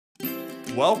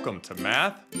Welcome to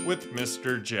Math with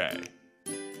Mr. J.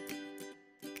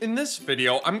 In this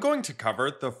video, I'm going to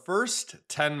cover the first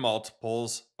 10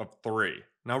 multiples of 3.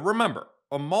 Now remember,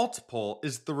 a multiple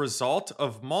is the result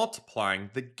of multiplying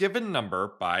the given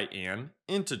number by an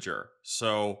integer.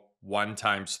 So 1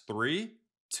 times 3,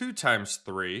 2 times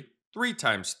 3, 3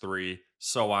 times 3,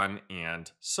 so on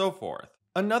and so forth.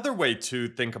 Another way to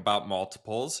think about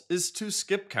multiples is to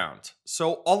skip count.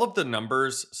 So all of the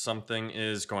numbers something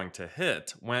is going to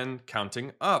hit when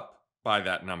counting up by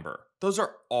that number, those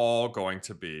are all going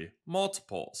to be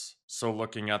multiples. So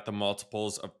looking at the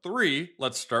multiples of 3,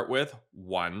 let's start with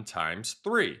 1 times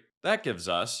 3. That gives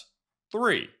us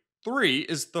 3. 3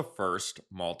 is the first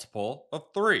multiple of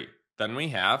 3. Then we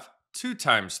have 2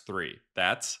 times 3.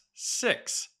 That's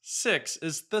 6. 6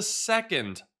 is the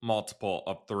second multiple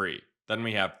of 3. Then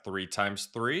we have 3 times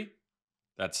 3,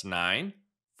 that's 9.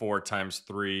 4 times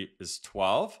 3 is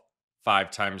 12.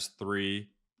 5 times 3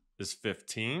 is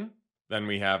 15. Then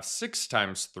we have 6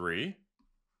 times 3,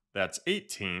 that's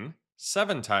 18.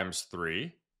 7 times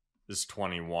 3 is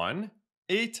 21.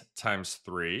 8 times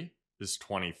 3 is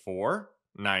 24.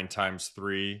 9 times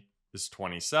 3 is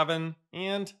 27.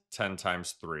 And 10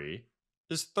 times 3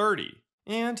 is 30.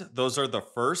 And those are the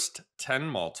first 10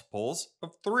 multiples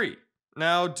of 3.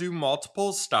 Now, do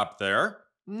multiples stop there?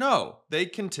 No, they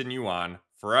continue on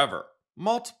forever.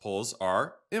 Multiples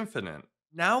are infinite.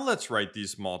 Now let's write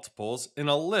these multiples in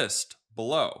a list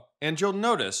below. And you'll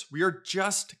notice we are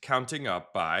just counting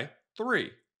up by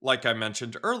 3. Like I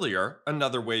mentioned earlier,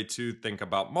 another way to think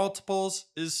about multiples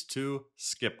is to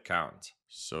skip count.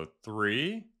 So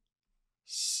 3,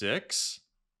 6,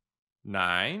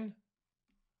 9,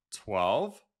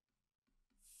 12,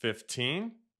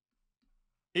 15,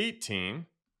 18,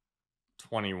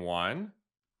 21,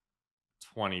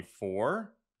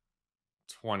 24,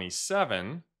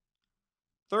 27,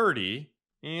 30,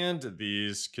 and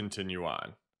these continue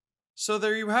on. So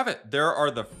there you have it. There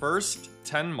are the first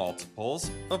 10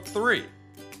 multiples of 3.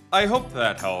 I hope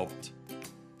that helped.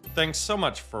 Thanks so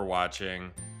much for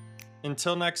watching.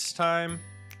 Until next time,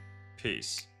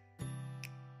 peace.